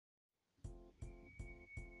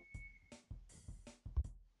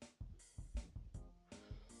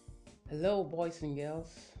Hello, boys and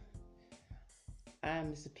girls.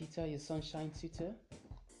 I'm Mr. Peter, your Sunshine Tutor.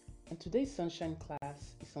 And today's Sunshine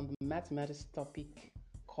class is on the mathematics topic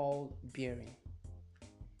called bearing.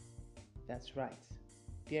 That's right,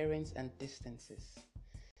 bearings and distances.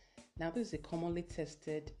 Now, this is a commonly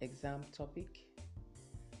tested exam topic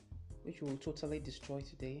which we will totally destroy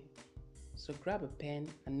today. So grab a pen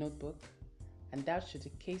and notebook and dash to the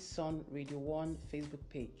K-Sun Radio 1 Facebook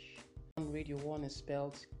page. Radio 1 is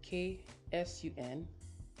spelled KSUN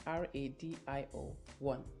RADIO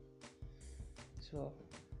 1. So,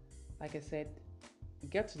 like I said,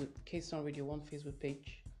 get to the K-Sun Radio 1 Facebook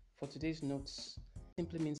page for today's notes.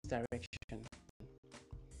 Simply means direction.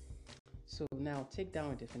 So now take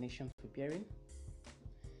down a definition for bearing.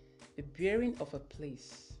 The bearing of a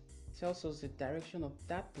place tells us the direction of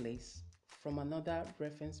that place from another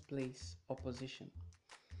reference place or position.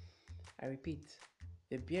 I repeat,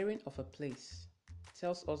 the bearing of a place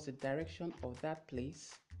tells us the direction of that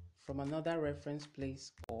place from another reference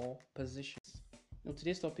place or position. Now,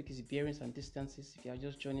 today's topic is bearings and distances if you are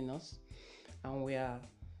just joining us. And we are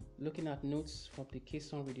looking at notes from the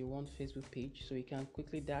K-Sun Radio 1 Facebook page. So you can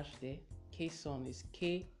quickly dash there. K-Sun is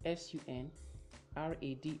KSUN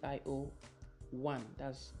RADIO 1.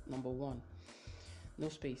 That's number 1. No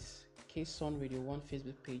space. K-Sun Radio 1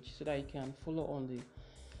 Facebook page so that you can follow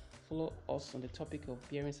us on the topic of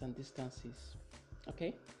bearings and distances.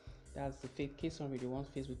 Okay, that's the K-Sun Radio 1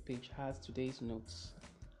 Facebook page has today's notes.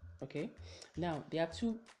 Okay, now there are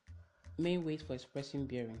two main ways for expressing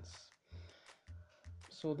bearings.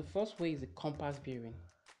 So the first way is the compass bearing.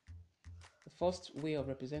 The first way of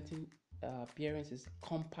representing bearings is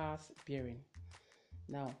compass bearing.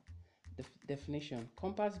 Now, the definition: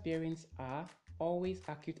 compass bearings are always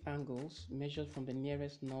acute angles measured from the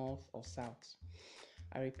nearest north or south.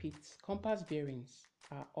 I repeat, compass bearings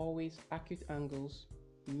are always acute angles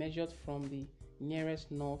measured from the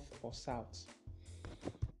nearest north or south.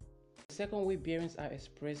 The second way bearings are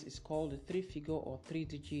expressed is called the three-figure or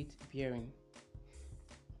three-digit bearing.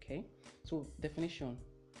 Okay, so definition: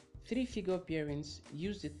 three-figure bearings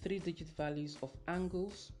use the three-digit values of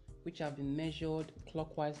angles which have been measured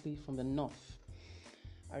clockwise from the north.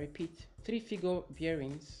 I repeat, three-figure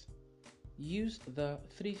bearings use the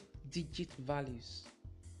three-digit values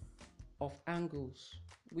of angles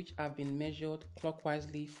which have been measured clockwise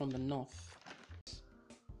from the north.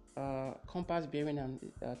 Compass bearing and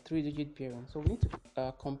three-digit bearing. So we need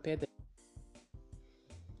to compare them.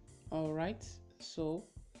 All right. So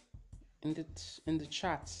in the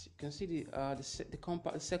chart, you can see the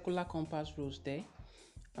circular compass rules there.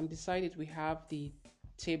 And beside it, we have the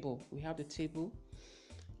table. The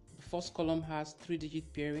first column has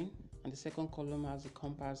three-digit bearing, and the second column has the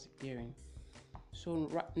compass bearing. So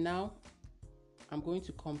right now, I'm going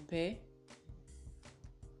to compare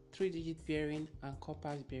three-digit bearing and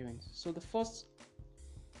compass bearings. So the first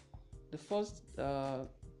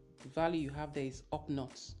value you have there is up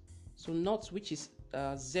north. So north, which is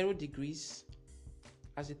 0 degrees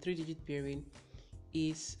as a three-digit bearing,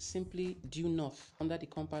 is simply due north under the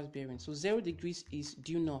compass bearing. So 0 degrees is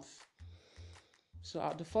due north. So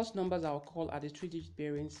the first numbers I'll call are the three-digit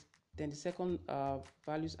bearings. Then the second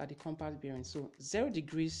values are the compass bearings. So 0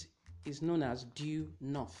 degrees is known as due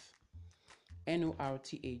north,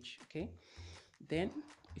 north. Okay, then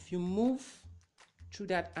if you move through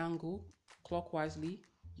that angle clockwise,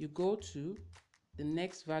 you go to the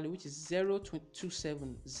next value, which is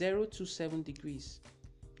 0.27 degrees.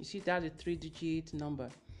 You see that's a three-digit number,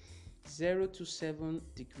 0.27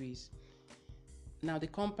 degrees. Now the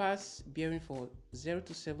compass bearing for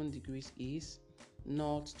 0.27 degrees is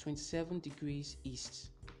north 27 degrees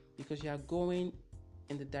east, because you are going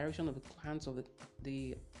in the direction of the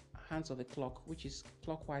hands of the clock, which is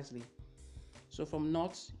clockwise. So from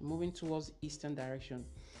north, moving towards the eastern direction.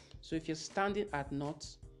 So if you're standing at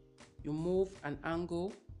north, you move an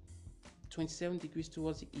angle 27 degrees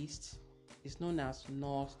towards the east. It's known as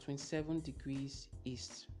north 27 degrees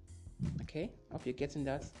east. Okay, I hope you're getting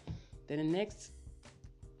that. Then the next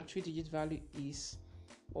three-digit value is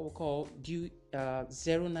what we call due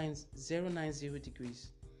 090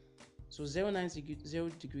 degrees. So 090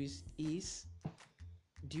 degrees is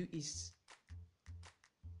due east.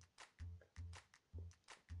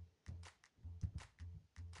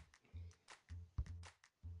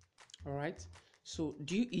 All right. So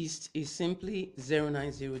due east is simply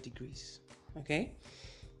 090 degrees. Okay.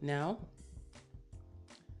 Now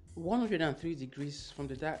 103 degrees from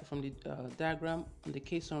the diagram on the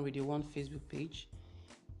K-Sun Radio 1 Facebook page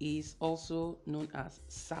is also known as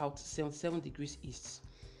south 77 degrees east.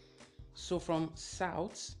 So from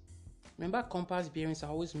south, Remember, compass bearings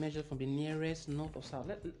are always measured from the nearest north or south.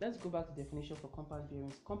 Let's go back to the definition for compass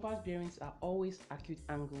bearings. Compass bearings are always acute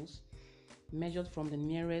angles measured from the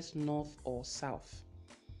nearest north or south.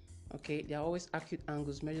 Okay, they are always acute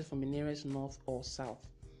angles measured from the nearest north or south.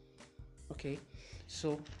 Okay,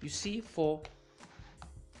 so you see for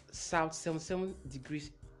south 77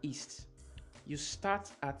 degrees east, you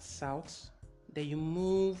start at south, then you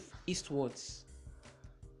move eastwards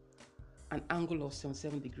an angle of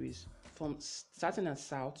 77 degrees. From starting at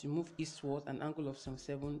south, you move eastward an angle of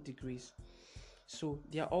 77 degrees. So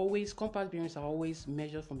they are always, compass bearings are always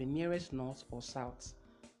measured from the nearest north or south,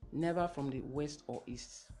 never from the west or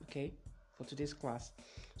east. Okay, for today's class.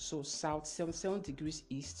 So south 77 degrees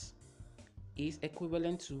east is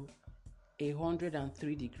equivalent to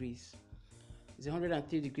 103 degrees. It's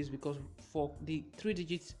 103 degrees because for the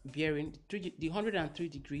 3-digit bearing, the 103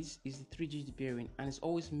 degrees is the 3-digit bearing, and it's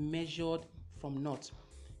always measured from north.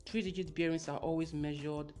 3-digit bearings are always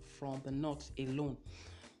measured from the north alone,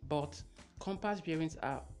 but compass bearings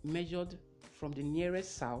are measured from the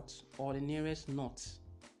nearest south or the nearest north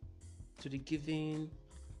to the given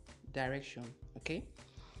direction. Okay,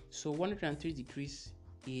 so 103 degrees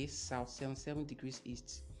is south, 77 degrees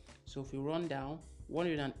east. So if we run down,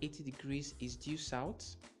 180 degrees is due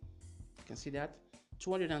south. You can see that.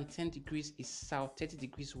 210 degrees is south, 30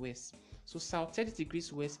 degrees west. So south 30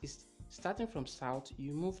 degrees west is starting from south,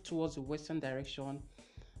 you move towards the western direction,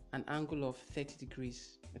 an angle of 30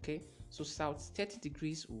 degrees. Okay, so south 30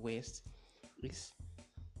 degrees west is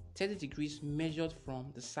 30 degrees measured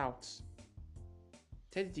from the south.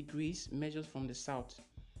 30 degrees measured from the south.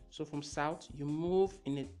 So from south, you move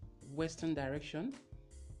in a western direction,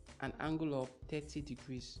 an angle of 30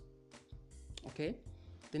 degrees. Okay,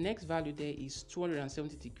 the next value there is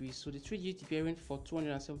 270 degrees. So the 3-digit bearing for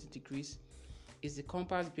 270 degrees is the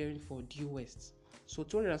compass bearing for due west. So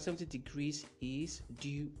 270 degrees is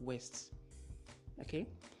due west. Okay,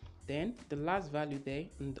 then the last value there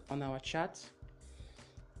on our chart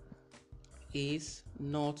is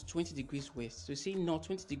north 20 degrees west. So you see, north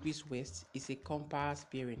 20 degrees west is a compass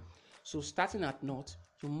bearing. So starting at north,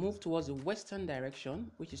 you move towards the western direction,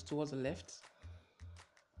 which is towards the left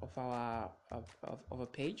of our of a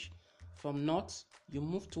page. From north, you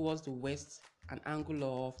move towards the west, an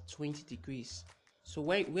angle of 20 degrees. So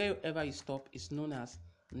wherever you stop is known as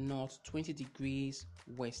north 20 degrees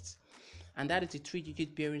west, and that is the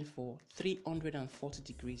 3-digit bearing for 340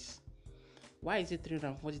 degrees. Why is it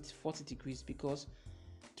 340 degrees? Because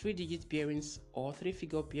 3-digit bearings or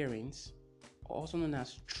 3-figure bearings, also known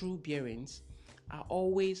as true bearings, are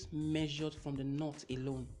always measured from the north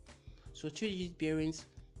alone. So 3-digit bearings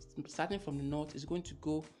starting from the north is going to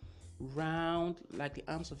go round like the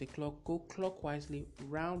arms of a clock, go clockwise,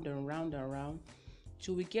 round and round and round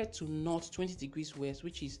till we get to north 20 degrees west,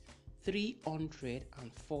 which is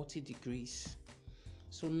 340 degrees.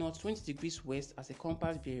 So north 20 degrees west as a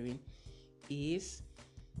compass bearing is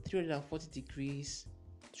 340 degrees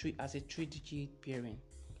as a 3-digit bearing.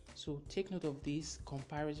 So take note of this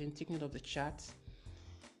comparison, take note of the chart.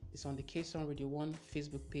 It's on the KSUN Radio 1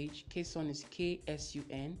 Facebook page. KSUN is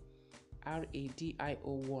KSUN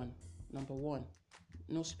RADIO1, number 1,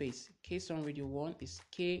 no space. KSUN Radio 1 is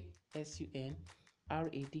KSUN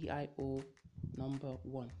RADIO number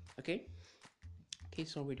 1. Okay,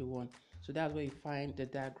 KSUN Radio 1. So that's where you find the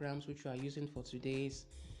diagrams which we are using for today's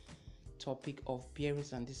topic of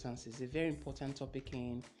bearings and distances. A very important topic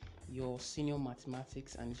in your senior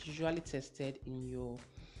mathematics, and it's usually tested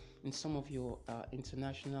in some of your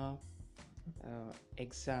international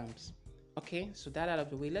exams. Okay, so that out of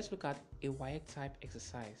the way, let's look at a Waec-type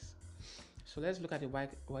exercise. So let's look at the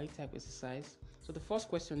Waec-type exercise. So the first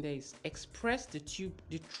question there is express the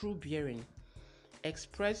true bearing.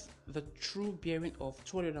 Express the true bearing of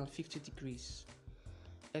 250 degrees.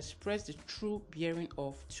 Express the true bearing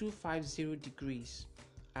of 250 degrees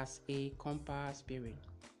as a compass bearing.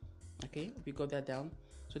 Okay, we got that down.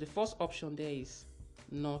 So the first option there is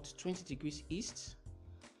north 20 degrees east.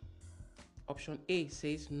 Option A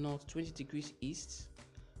says north 20 degrees east.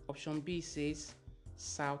 Option B says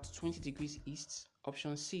south 20 degrees east.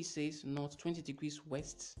 Option C says north 20 degrees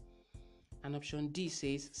west. And option D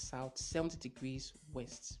says south 70 degrees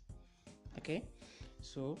west. Okay,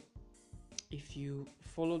 so if you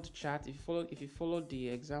follow the chart, if you follow the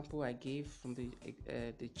example I gave from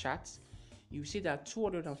the chart, you see that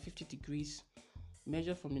 250 degrees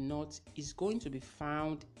measured from the north is going to be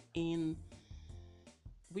found in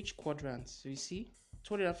which quadrant? So you see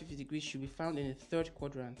 250 degrees should be found in the third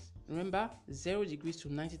quadrant. Remember, 0 degrees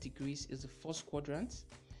to 90 degrees is the first quadrant.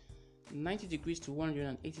 90 degrees to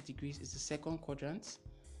 180 degrees is the second quadrant.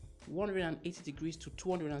 180 degrees to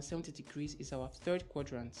 270 degrees is our third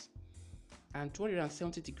quadrant, and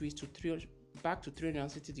 270 degrees to back to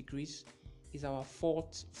 360 degrees is our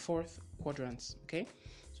fourth quadrant. Okay,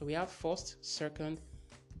 so we have first, second,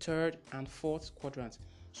 third, and fourth quadrant.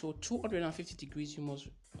 So 250 degrees, you must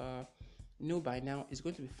know by now, is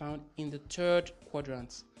going to be found in the third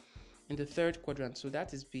quadrant. So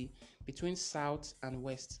that is between south and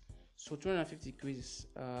west. So 250 degrees is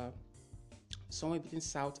somewhere between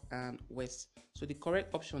south and west. So the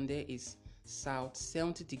correct option there is south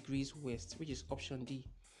 70 degrees west, which is option D.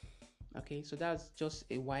 Okay, so that's just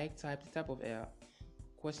a Waec-type, the type of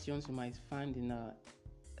questions you might find in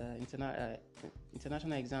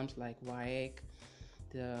international exams like Waec,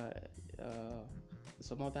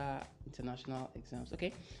 some other international exams.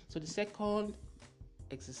 Okay, so the second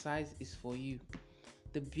exercise is for you.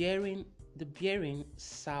 The bearing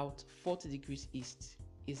south 40 degrees east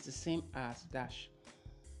is the same as dash.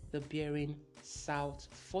 The bearing south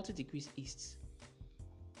 40 degrees east,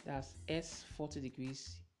 that's S 40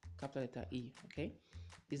 degrees, capital letter E, okay,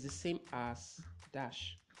 is the same as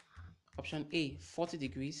dash. Option A, 40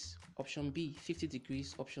 degrees. Option B, 50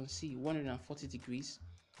 degrees. Option C, 140 degrees.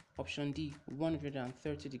 Option D,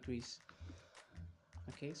 130 degrees.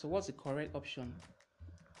 Okay, so what's the correct option?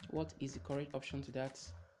 What is the correct option to that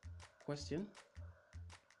question?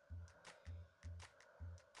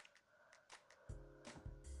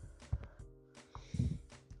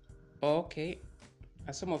 Okay,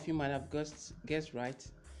 as some of you might have guessed right,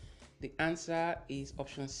 the answer is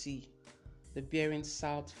option C. The bearing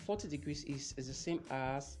south 40 degrees east is the same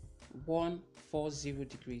as 140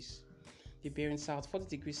 degrees. The bearing south 40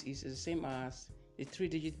 degrees east is the same as the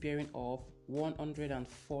 3-digit bearing of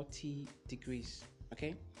 140 degrees.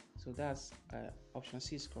 Okay, so that's option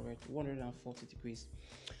C is correct, 140 degrees.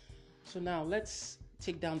 So now let's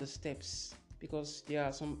take down the steps, because there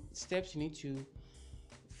are some steps you need to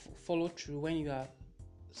follow through when you are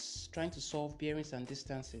trying to solve bearings and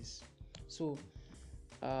distances. So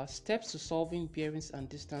steps to solving bearings and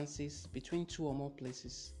distances between two or more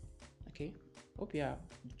places. Okay, hope you are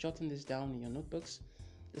jotting this down in your notebooks.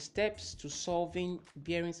 The steps to solving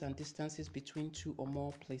bearings and distances between two or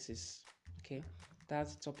more places. Okay,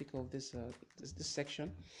 that's the topic of this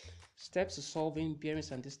section. Steps to solving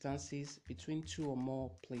bearings and distances between two or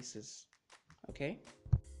more places. Okay,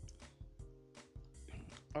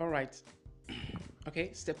 all right.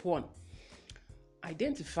 Okay, step 1,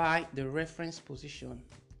 identify the reference position.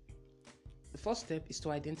 The first step is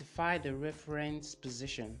to identify the reference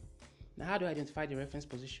position. Now, how do I identify the reference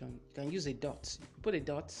position? You can use a dot. You put a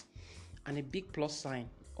dot and a big plus sign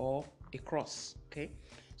or a cross. Okay,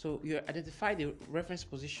 so you identify the reference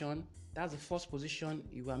position. That's the first position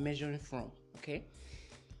you are measuring from. Okay,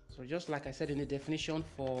 so just like I said in the definition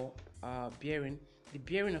for bearing, the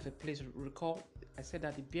bearing of a place, recall I said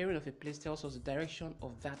that the bearing of a place tells us the direction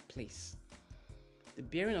of that place. The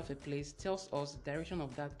bearing of a place tells us the direction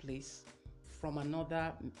of that place from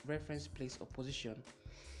another reference place or position.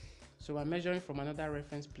 So we're measuring from another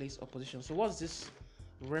reference place or position. So what's this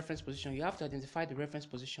reference position? You have to identify the reference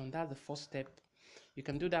position. That's the first step. You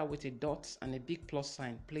can do that with a dot and a big plus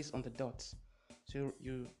sign placed on the dot. So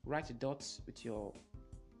you write a dot with your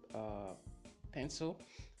pencil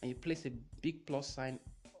and you place a big plus sign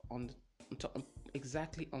on top,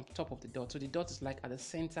 exactly on top of the dot. So the dot is like at the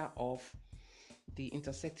center of the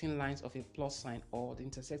intersecting lines of a plus sign or the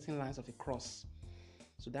intersecting lines of a cross.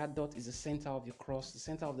 So that dot is the center of your cross, the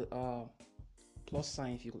center of the plus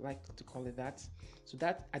sign, if you like to call it that. So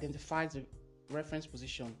that identifies the reference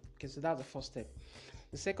position. Okay, so that's the first step.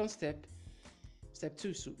 The second step, step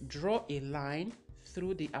 2, so draw a line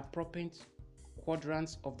through the appropriate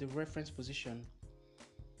quadrants of the reference position.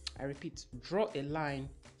 I repeat, draw a line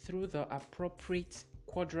through the appropriate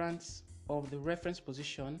quadrants of the reference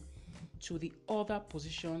position to the other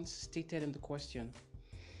positions stated in the question.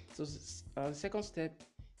 So the second step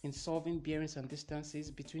in solving bearings and distances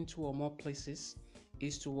between two or more places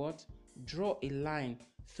is to what? Draw a line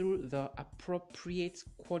through the appropriate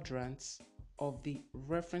quadrants of the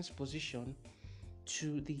reference position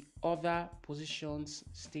to the other positions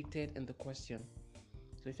stated in the question.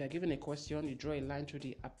 So if you're given a question, you draw a line through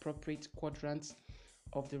the appropriate quadrants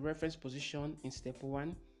of the reference position in step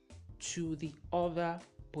 1 to the other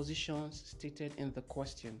positions stated in the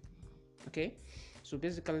question. Okay, so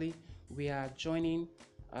basically we are joining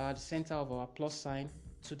the center of our plus sign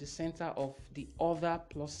to the center of the other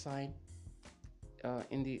plus sign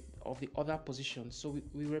of the other position. So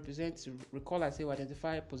we represent, recall I say we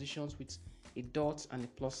identify positions with a dot and a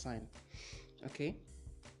plus sign. Okay,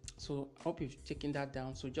 so I hope you've taken that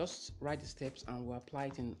down. So just write the steps and we'll apply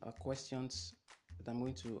it in questions that I'm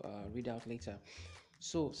going to read out later.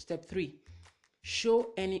 So step 3,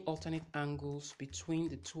 show any alternate angles between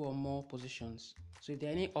the two or more positions. So if there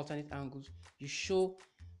are any alternate angles, you show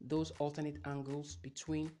those alternate angles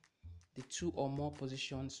between the two or more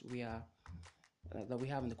positions that we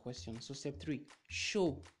have in the question. So step 3,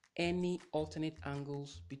 show any alternate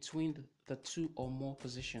angles between the two or more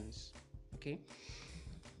positions. Okay.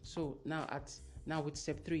 So now with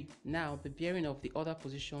step 3, now the bearing of the other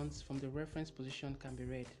positions from the reference position can be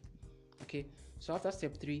read. Okay. So after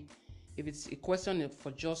step 3, if it's a question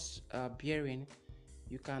for just bearing,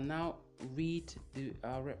 you can now read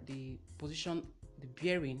the position, the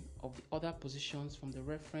bearing of the other positions from the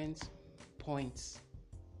reference points.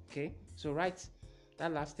 Okay. So right,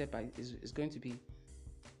 that last step is going to be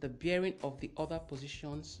the bearing of the other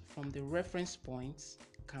positions from the reference points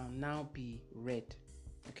can now be read.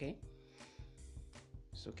 Okay.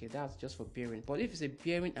 So okay, that's just for bearing. But if it's a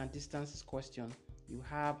bearing and distances question, you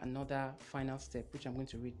have another final step, which I'm going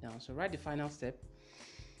to read now. So write the final step.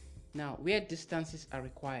 Now, where distances are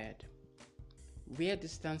required,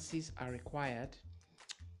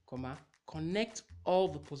 comma, connect all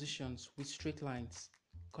the positions with straight lines.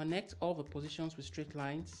 Connect all the positions with straight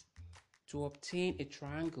lines to obtain a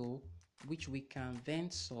triangle, which we can then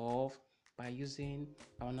solve by using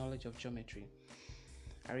our knowledge of geometry.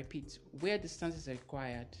 I repeat, where distances are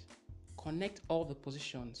required, connect all the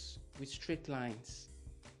positions with straight lines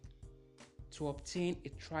to obtain a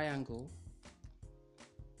triangle.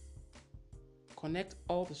 Connect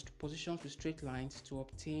all the positions with straight lines to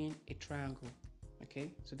obtain a triangle. Okay,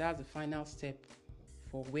 so that's the final step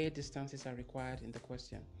for where distances are required in the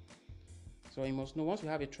question. So you must know, once we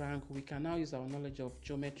have a triangle, we can now use our knowledge of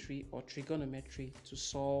geometry or trigonometry to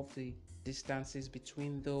solve the distances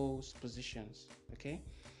between those positions. Okay,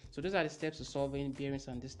 so those are the steps to solving bearings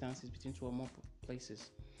and distances between two or more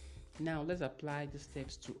places. Now let's apply the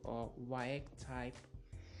steps to a Waec-type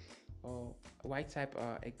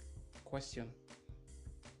question.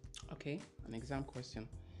 Okay, an exam question.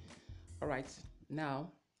 All right,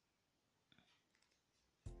 now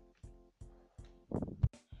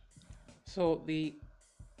so the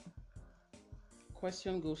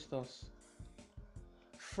question goes thus: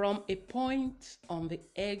 from a point on the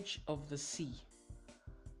edge of the sea,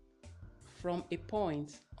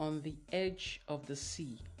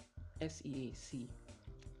 SEA,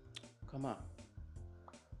 comma,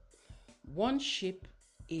 one ship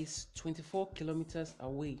is 24 kilometers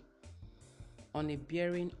away on a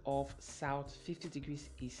bearing of south 50 degrees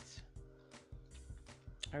east.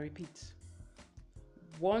 I repeat,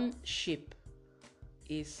 one ship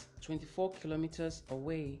is 24 kilometers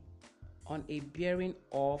away on a bearing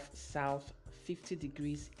of south 50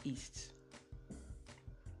 degrees east.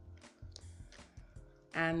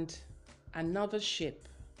 And another ship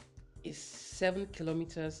is 7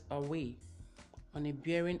 kilometers away on a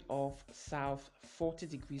bearing of south 40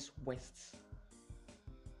 degrees west.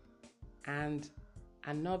 And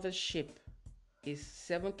another ship is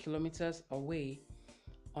 7 kilometers away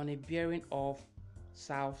on a bearing of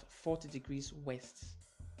south 40 degrees west.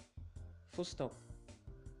 Full stop.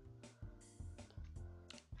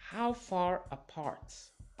 How far apart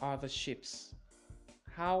are the ships?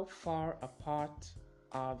 How far apart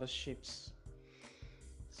are the ships?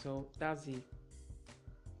 So that's the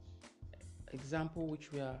example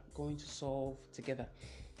which we are going to solve together.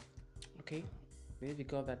 Okay, maybe we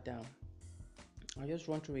got that down. I'll just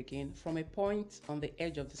run through again. From a point on the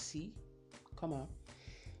edge of the sea, comma,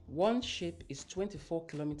 one ship is 24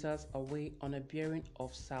 kilometers away on a bearing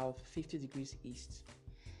of south 50 degrees east.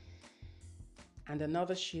 And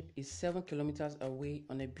another ship is 7 kilometers away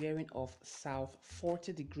on a bearing of south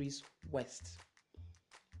 40 degrees west.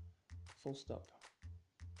 Full stop.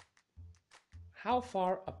 How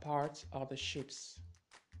far apart are the ships?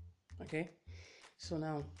 Okay, so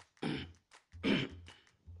now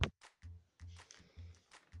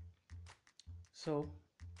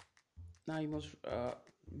you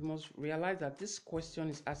must realize that this question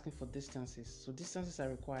is asking for distances. So distances are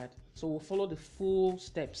required. So we'll follow the full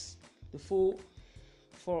steps, the full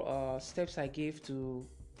 4 steps I gave to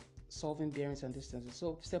solving bearings and distances.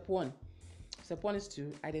 So step one is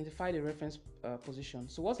to identify the reference position.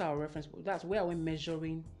 So what's our reference? That's where are we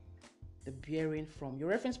measuring the bearing from. Your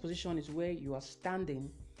reference position is where you are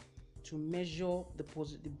standing to measure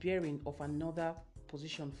the bearing of another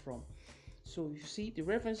position from. So you see, the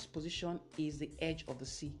reference position is the edge of the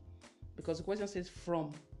sea, because the question says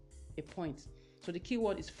from a point. So the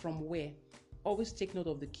keyword is from where. Always take note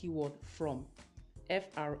of the keyword from,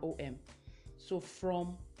 F-R-O-M. So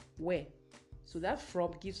from where. So that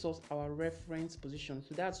from gives us our reference position.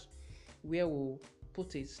 So that's where we'll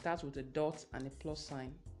starts with a dot and a plus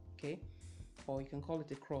sign, okay, or you can call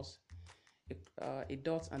it a cross, a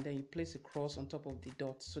dot, and then you place a cross on top of the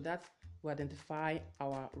dot, so that will identify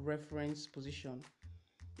our reference position,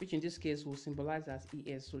 which in this case will symbolize as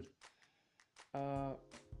ES. So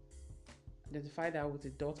identify that with a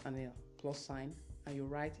dot and a plus sign, and you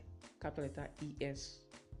write capital letter ES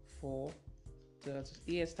for the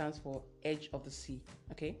ES stands for edge of the sea.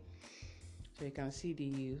 Okay, so you can see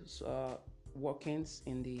the workings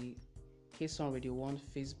in the K-Sun Radio 1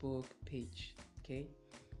 Facebook page. Okay,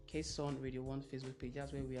 K-Sun Radio 1 Facebook page.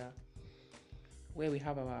 That's where we are, where we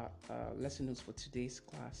have our lesson notes for today's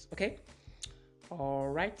class. Okay, all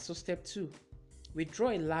right. So step 2, we draw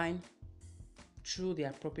a line through the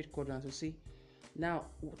appropriate quadrant. You see, now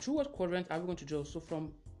through what quadrant are we going to draw? So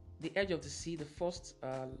from the edge of the sea, the first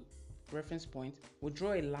reference point, we'll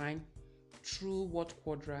draw a line through what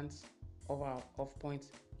quadrant of point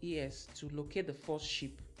ES to locate the first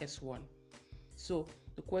ship S1. So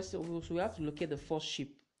the question, so we have to locate the first ship,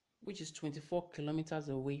 which is 24 kilometers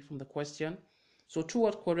away from the question. So through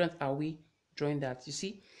what quadrant are we drawing that? You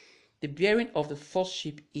see, the bearing of the first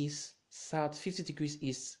ship is south 50 degrees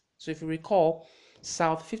east. So if you recall,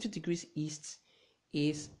 south 50 degrees east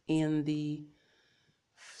is in the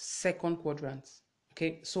second quadrant.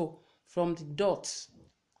 Okay, so from the dots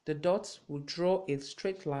will draw a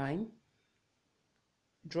straight line.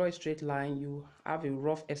 Draw a straight line. You have a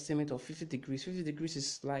rough estimate of 50 degrees. 50 degrees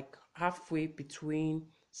is like halfway between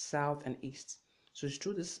south and east. So it's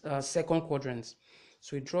through this second quadrant.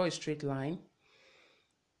 So you draw a straight line,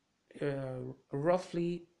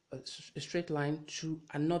 roughly a straight line to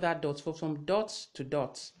another dot. So from dots to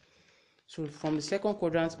dots. So from the second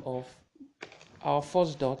quadrant of our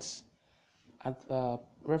first dots at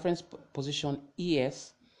reference position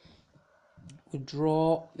ES, we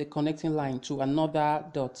draw the connecting line to another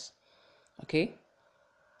dot. Okay,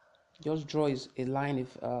 just draw a line,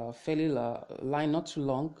 if fairly line, not too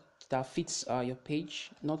long, that fits your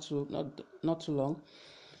page, not too long.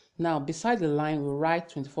 Now beside the line, we write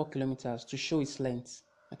 24 kilometers to show its length.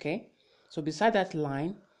 Okay, so beside that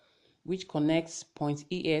line, which connects point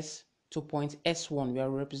ES to point S1, we are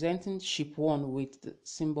representing ship 1 with the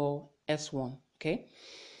symbol S1. Okay,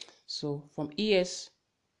 so from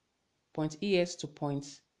point ES to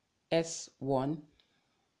point S1,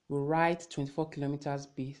 we write 24 kilometers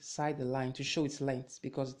beside the line to show its length,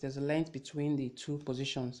 because there's a length between the two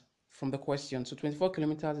positions from the question. So 24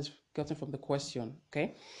 kilometers is gotten from the question.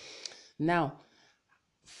 Okay, now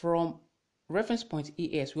from reference point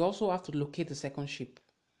ES, we also have to locate the second ship.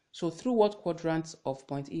 So through what quadrant of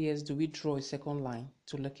point ES do we draw a second line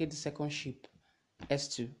to locate the second ship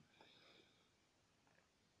S2?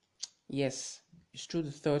 Yes, it's through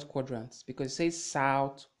the third quadrant, because it says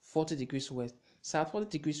south 40 degrees west. South 40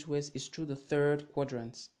 degrees west is through the third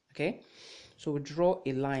quadrant. Okay, so we draw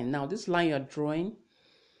a line. Now this line you are drawing,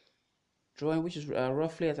 which is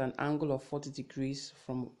roughly at an angle of 40 degrees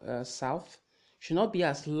from south, should not be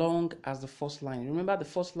as long as the first line. Remember, the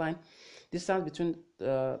first line, distance between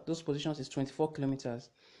those positions is 24 kilometers,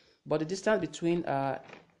 but the distance between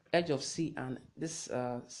edge of sea and this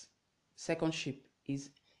second ship is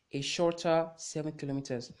a shorter 7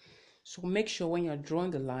 kilometers. So make sure when you're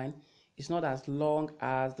drawing the line, it's not as long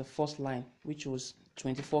as the first line, which was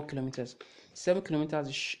 24 kilometers. 7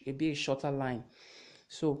 kilometers will be a shorter line.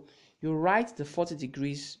 So you write the 40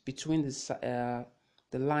 degrees between the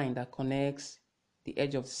line that connects the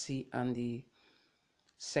edge of the sea and the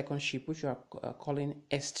second ship, which you are calling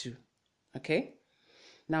S2. Okay,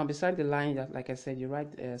 now beside the line, that, like I said, you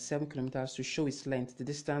write 7 kilometers to show its length, the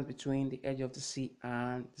distance between the edge of the sea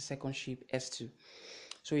and the second ship S2.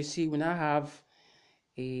 So you see, we now have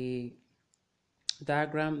a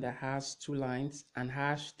diagram that has two lines and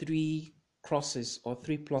has three crosses or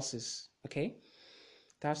three pluses. Okay,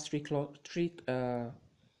 that's three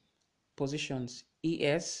positions: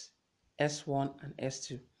 ES, S1, and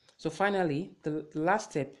S2. So finally, the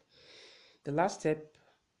last step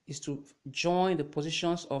is to join the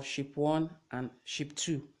positions of ship 1 and ship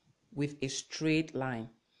 2 with a straight line.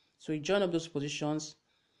 So you join up those positions,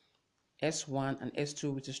 S1 and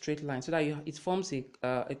S2, with a straight line, so that it forms a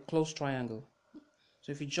closed triangle.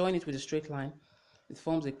 So if you join it with a straight line, it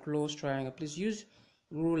forms a closed triangle. Please use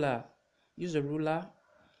ruler. Use a ruler.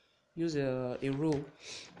 Use a rule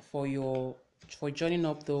for joining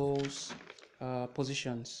up those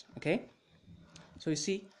positions. Okay. So you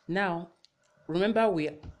see, now remember we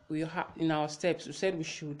have in our steps, we said we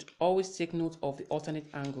should always take note of the alternate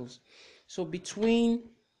angles. So between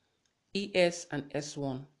ES and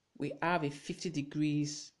S1, we have a 50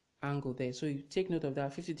 degrees angle there. So you take note of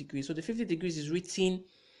that 50 degrees. So the 50 degrees is written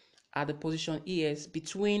at the position ES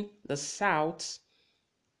between the south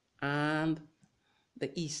and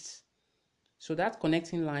the east. So that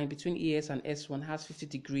connecting line between ES and S1 has 50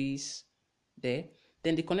 degrees there.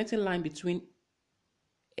 Then the connecting line between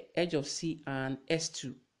edge of C and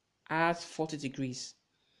S2 has 40 degrees.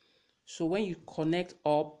 So when you connect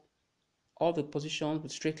up all the positions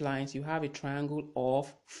with straight lines, you have a triangle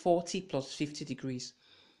of 40 plus 50 degrees,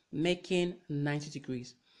 making 90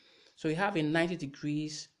 degrees. So you have a 90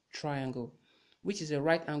 degrees triangle, which is a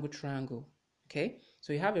right angle triangle. Okay,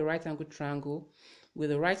 so you have a right angle triangle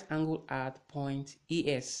with a right angle at point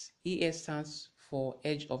ES. ES stands for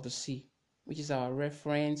edge of the sea, which is our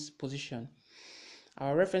reference position.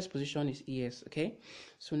 Our reference position is ES. Okay,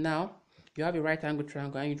 so now you have a right angle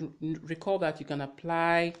triangle, and you recall that you can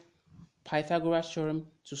apply Pythagoras theorem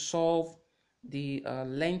to solve the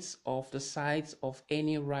lengths of the sides of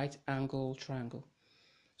any right angle triangle.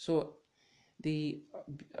 So the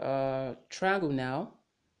triangle now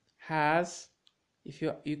has, if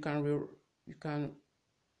you can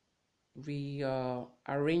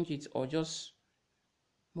rearrange it, or just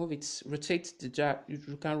move it, rotate the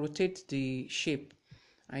you can rotate the shape,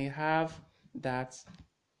 and you have that.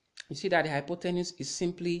 You see that the hypotenuse is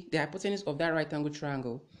simply the hypotenuse of that right angle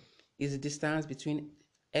triangle is the distance between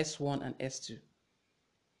S1 and S2.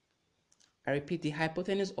 I repeat, the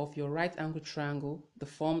hypotenuse of your right angle triangle,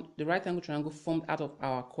 the right angle triangle formed out of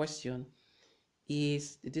our question,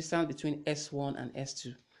 is the distance between S1 and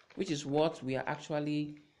S2, which is what we are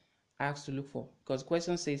actually asked to look for, because the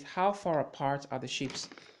question says how far apart are the shapes.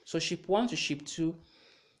 So shape 1 to shape 2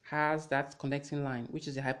 has that connecting line, which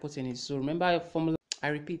is the hypotenuse. So remember your formula. I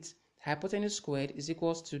repeat, hypotenuse squared is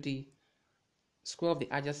equals to the square of the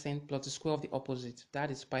adjacent plus the square of the opposite. That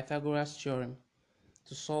is Pythagoras theorem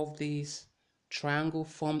to solve this triangle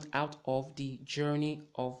formed out of the journey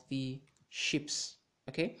of the ships.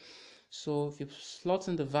 Okay, so if you slot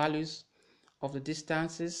in the values of the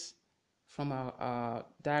distances from our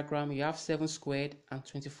diagram, you have 7 squared and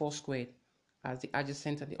 24 squared as the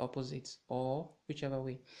adjacent and the opposite, or whichever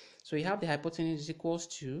way. So you have the hypotenuse is equals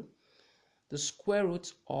to the square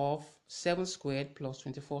root of 7 squared plus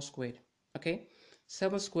 24 squared. Okay,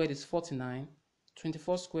 7 squared is 49,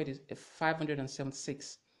 24 squared is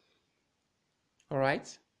 576. All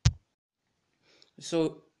right,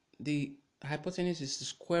 so the hypotenuse is the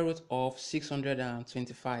square root of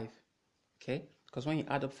 625. Okay, because when you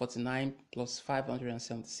add up 49 plus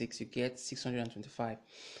 576, you get 625.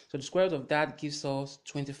 So the square root of that gives us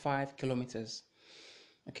 25 kilometers.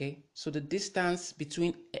 Okay, so the distance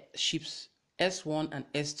between ships S1 and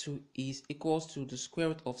S2 is equals to the square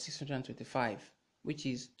root of 625, which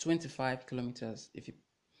is 25 kilometers if you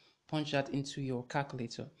punch that into your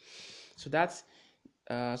calculator. So that's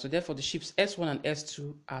so therefore the ships S1 and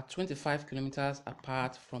S2 are 25 kilometers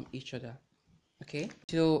apart from each other. Okay,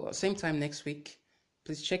 till same time next week.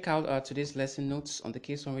 Please check out today's lesson notes on the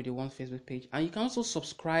Case 1 Radio 1 Facebook page, and you can also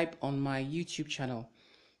subscribe on my YouTube channel,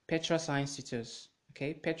 Petra Science Tutors.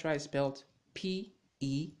 Okay, Petra is spelled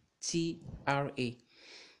Petra.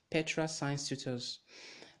 Petra Science Tutors.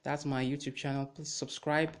 That's my YouTube channel. Please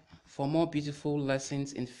subscribe for more beautiful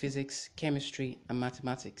lessons in physics, chemistry, and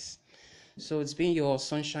mathematics. So it's been your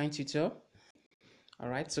Sunshine Tutor. All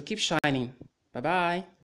right, so keep shining. Bye bye.